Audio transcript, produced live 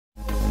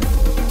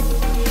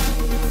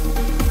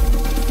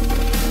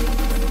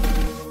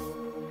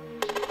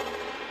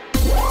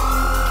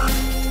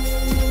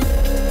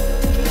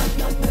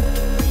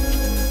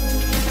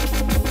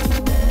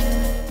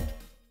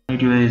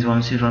video is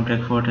OneStreet from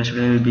Tech Fortress.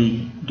 Today we'll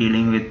be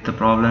dealing with the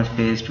problems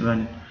faced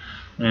when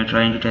you're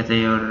trying to tether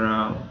your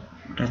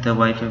tether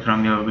Wi-Fi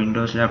from your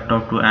Windows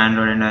laptop to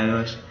Android and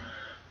iOS.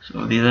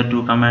 So these are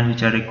two commands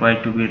which are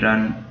required to be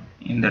run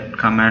in that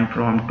command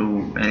prompt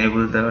to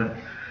enable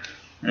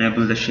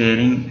the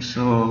sharing.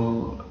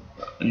 So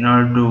in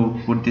order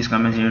to put these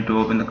commands, you need to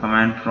open the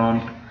command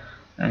prompt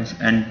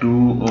and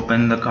to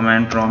open the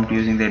command prompt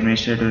using the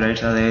administrative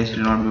rights, otherwise it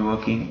will not be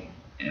working.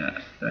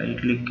 Right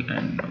click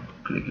and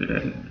click it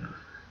and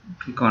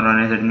click on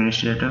run as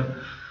administrator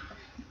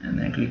and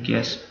then click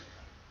yes,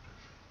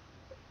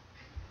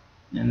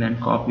 and then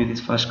copy this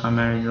first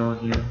command is over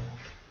here.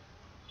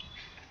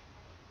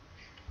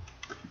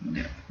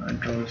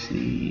 Control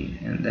C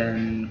and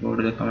then go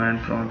to the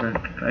command prompt and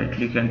right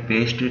click and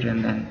paste it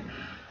and then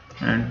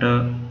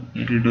enter.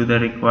 It will do the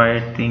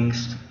required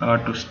things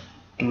to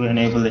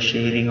enable the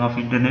sharing of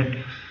internet.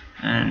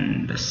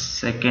 And the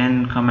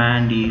second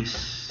command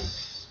is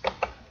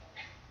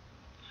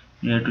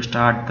you have to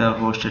start the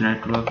hosted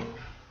network,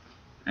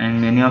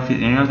 and many of the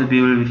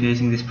people will be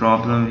facing this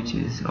problem, which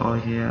is over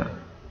here.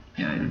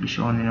 It will be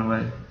shown in a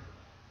while.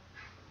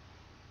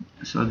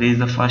 So this is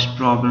the first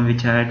problem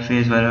which I had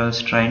faced while I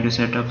was trying to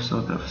set up.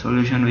 So the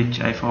solution which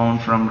I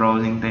found from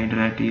browsing the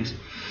internet is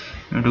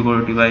you have to go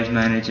to device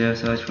manager,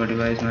 search for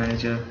device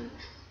manager,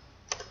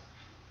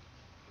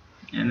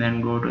 and then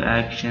go to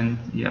action,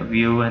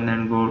 view, and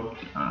then go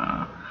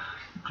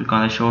click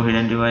on the show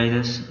hidden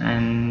devices,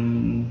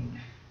 and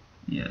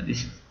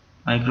this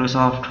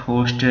Microsoft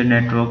hosted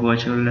network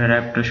virtual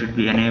adapter should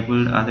be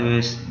enabled,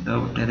 otherwise the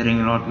tethering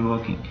will not be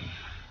working.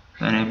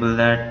 So enable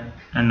that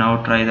and now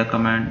try the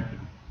command.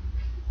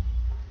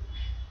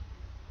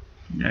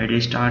 It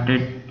is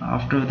started.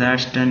 After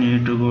that's done, you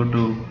need to go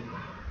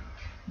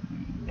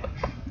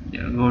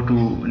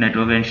to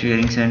network and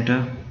sharing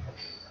center,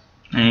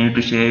 and you need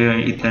to share your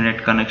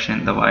Ethernet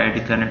connection, the wired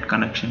Ethernet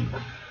connection.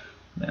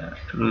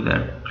 To do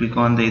that, click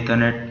on the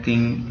Ethernet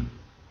thing,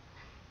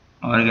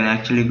 or you can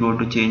actually go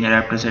to change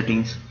adapter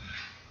settings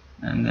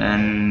and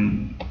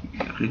then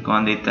click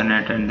on the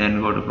Ethernet and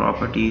then go to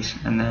properties,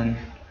 and then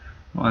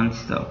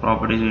once the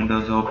properties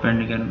window is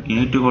open, you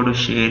need to go to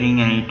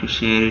sharing and you need to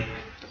share it.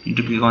 You need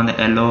to click on the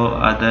allow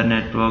other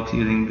networks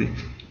using the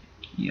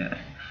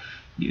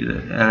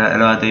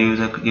allow other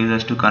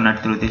users to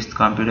connect through this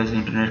computer's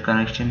internet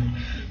connection.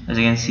 As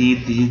you can see,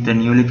 this is the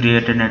newly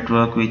created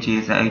network, which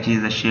is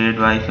the shared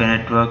Wi-Fi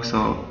network.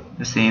 So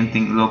the same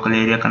thing, local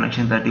area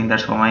connection 13,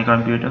 that's for my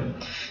computer.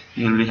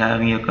 You will be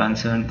having a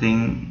concerned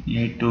thing. You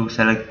need to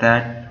select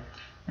that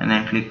and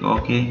then click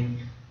OK,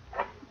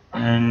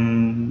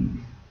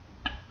 and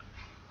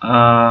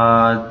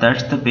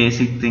that's the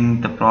basic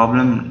thing. The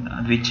problem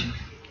which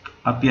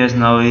appears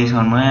now is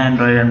on my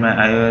Android and my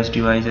iOS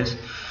devices.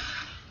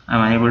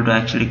 I'm unable to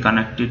actually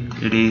connect it.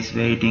 It is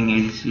waiting.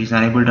 It is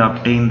unable to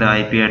obtain the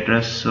IP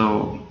address.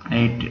 So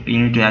you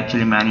need to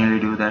actually manually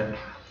do that.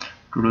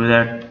 To do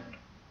that,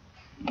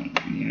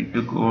 you need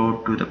to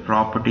go to the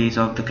properties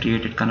of the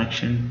created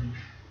connection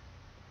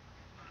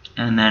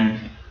and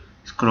then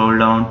scroll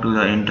down to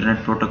the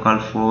Internet Protocol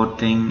 4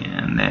 thing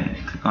and then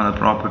click on the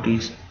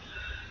properties,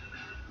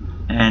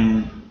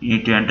 and you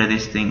need to enter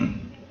this thing.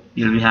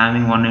 You'll be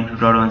having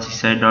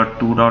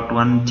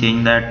 192.168.2.1,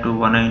 change that to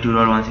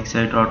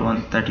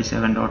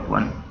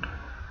 192.168.137.1,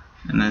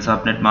 and then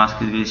subnet mask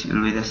will be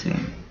the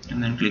same,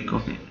 and then click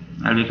OK.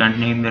 I'll be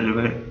continuing the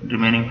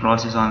remaining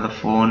process on the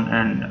phone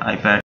and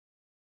iPad.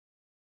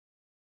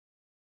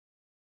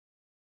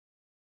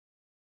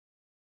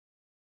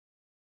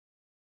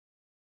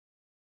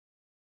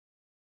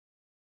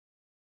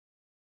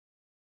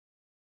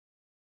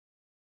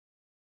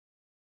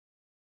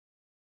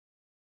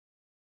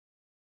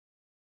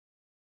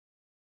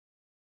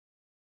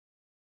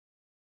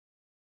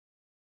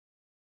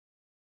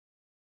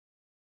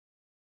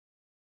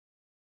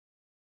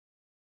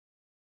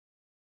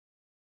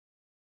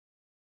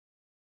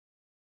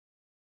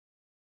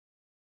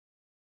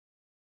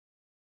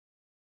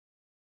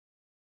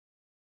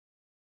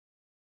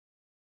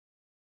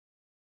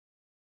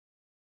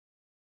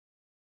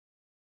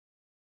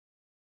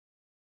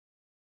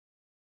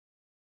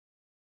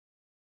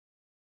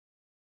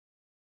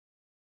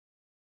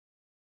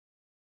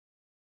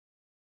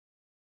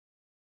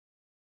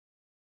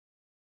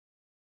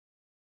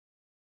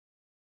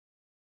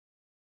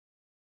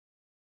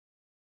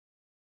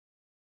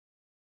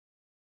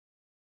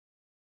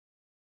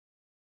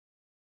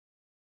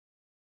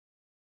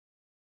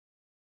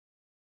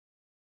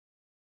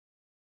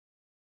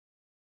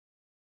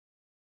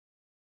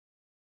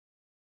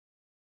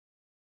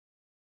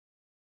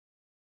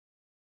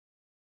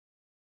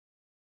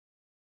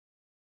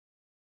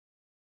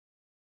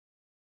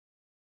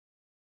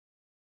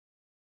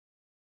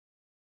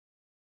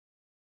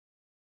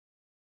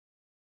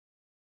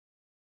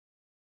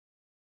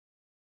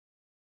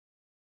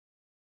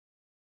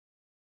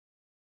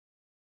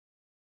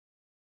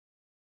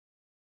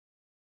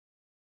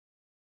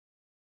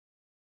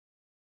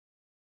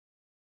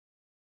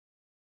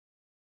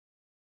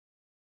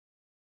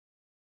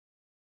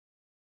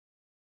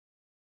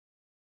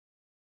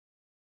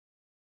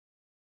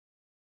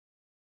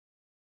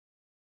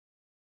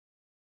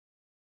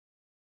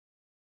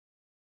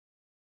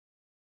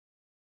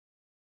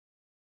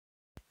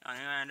 On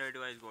your Android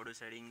device, go to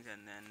settings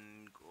and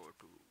then go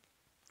to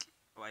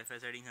Wi-Fi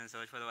settings and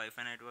search for the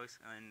Wi-Fi networks,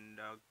 and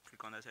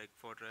click on the sec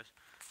fortress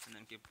and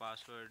then keep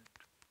password,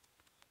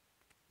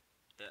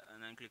 yeah,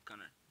 and then click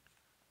connect.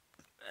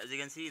 As you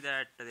can see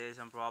that there is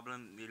some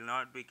problem, we will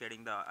not be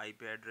getting the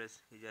IP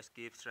address. He just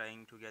keeps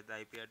trying to get the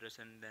IP address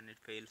and then it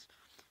fails.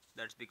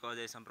 That's because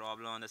there is some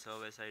problem on the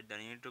server side.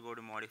 Then you need to go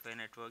to modify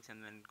networks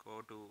and then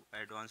go to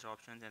advanced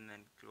options and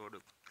then go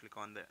to click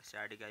on the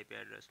static IP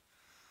address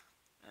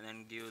and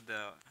then give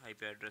the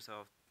IP address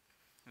of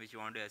which you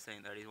want to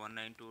assign, that is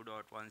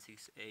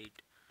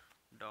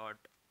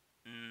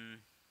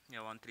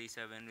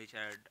 192.168.137, which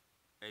I had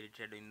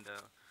edited in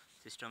the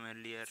system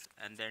earlier,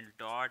 and then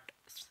dot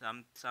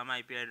some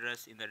IP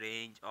address in the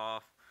range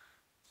of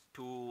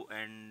 2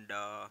 and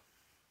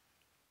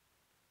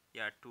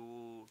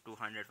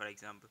 200 for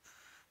example.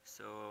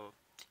 So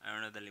I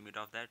don't know the limit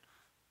of that.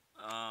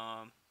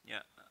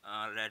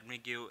 Let me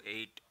give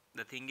 8.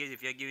 The thing is,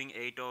 if you're giving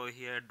 8 over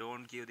here,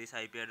 don't give this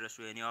IP address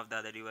to any of the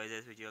other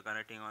devices which you're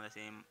connecting on the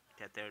same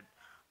tethered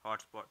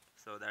hotspot.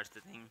 So that's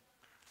the thing.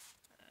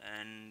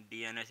 And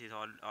DNS is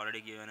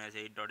already given as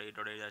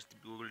 8.8.8. That's the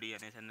Google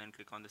DNS, and then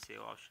click on the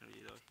save option which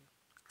is over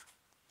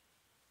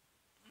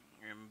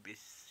here. And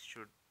this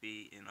should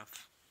be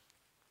enough.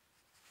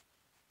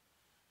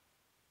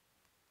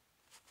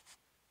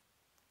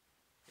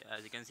 Yeah,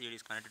 as you can see, it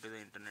is connected to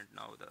the internet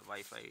now. The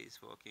Wi-Fi is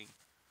working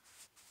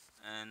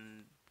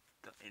and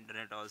the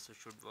internet also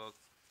should work.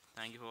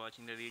 Thank you for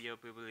watching the video,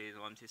 people. Is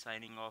Vamsi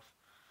signing off,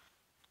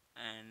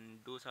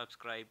 and do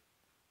subscribe.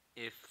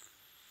 If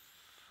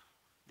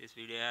this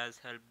video has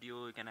helped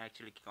you, you can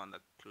actually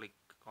click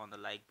on the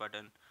like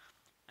button,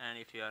 and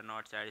if you are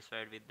not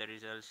satisfied with the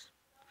results,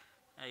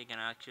 you can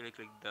actually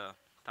click the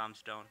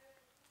thumbs down.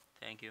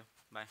 Thank you.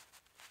 Bye.